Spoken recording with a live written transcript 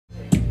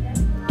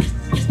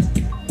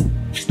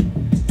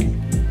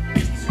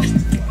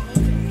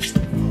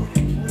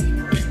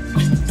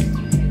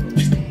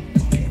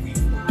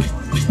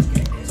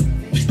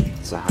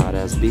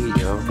beat,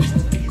 yo.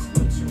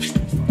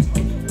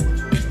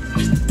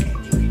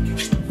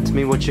 Tell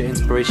me what your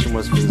inspiration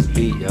was for this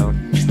beat, yo.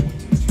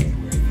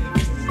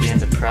 Being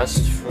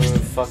depressed for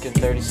fucking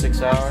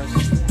 36 hours?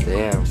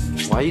 Damn.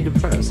 Why you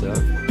depressed, yo?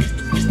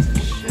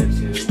 Shit,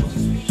 dude.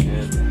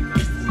 Shit.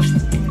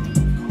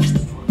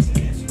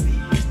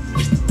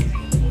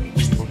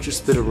 Don't just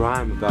spit a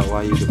rhyme about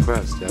why you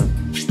depressed, yo.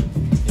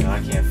 You know,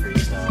 I can't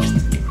freestyle.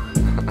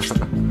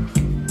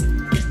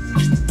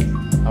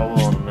 I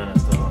will in a minute,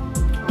 though.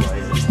 I'll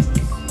write it.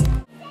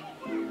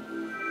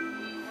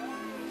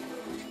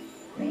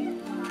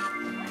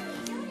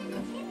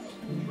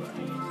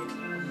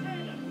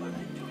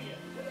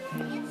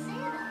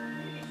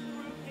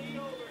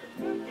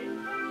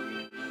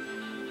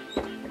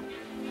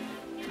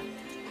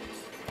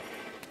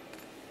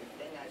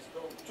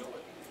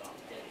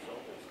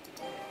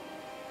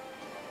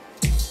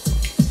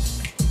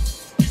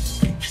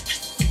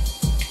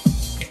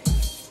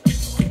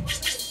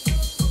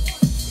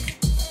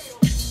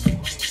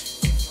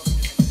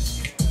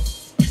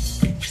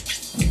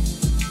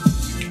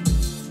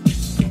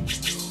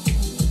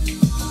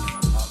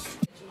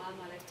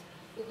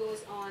 Who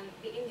goes on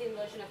the Indian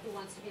version of Who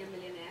Wants to Be a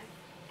Millionaire,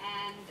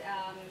 and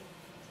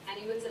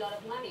he wins a lot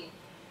of money.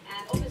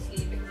 And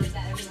obviously, because of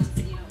that,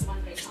 everyone's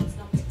wondering how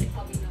Snowflake will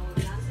probably know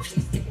the answer.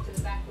 Please take it to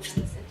the back room,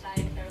 and this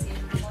entire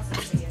interrogation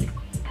process begins.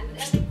 And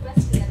with every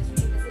question that is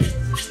revisited,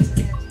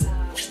 the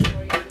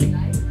story of his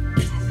life,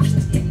 and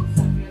because he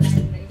starts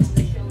realizing that he's on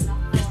the show not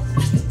for the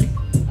money,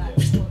 but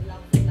for the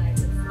love of his life.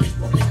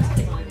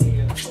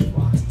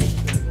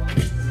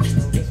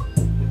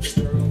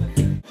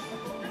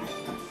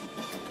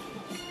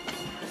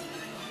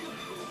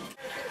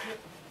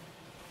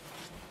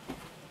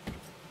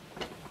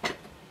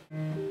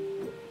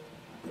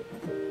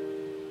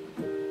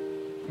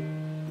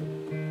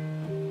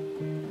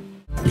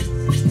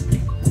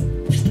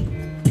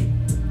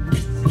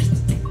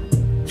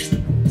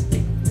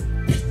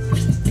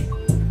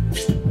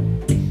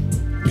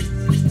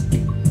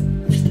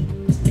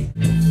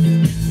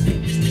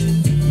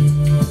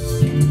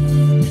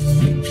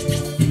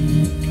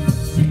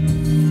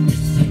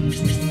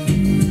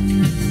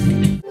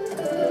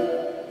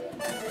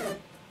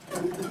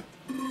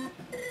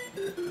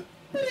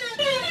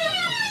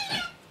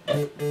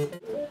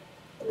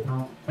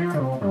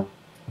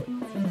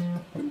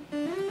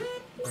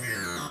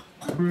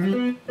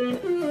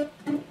 It's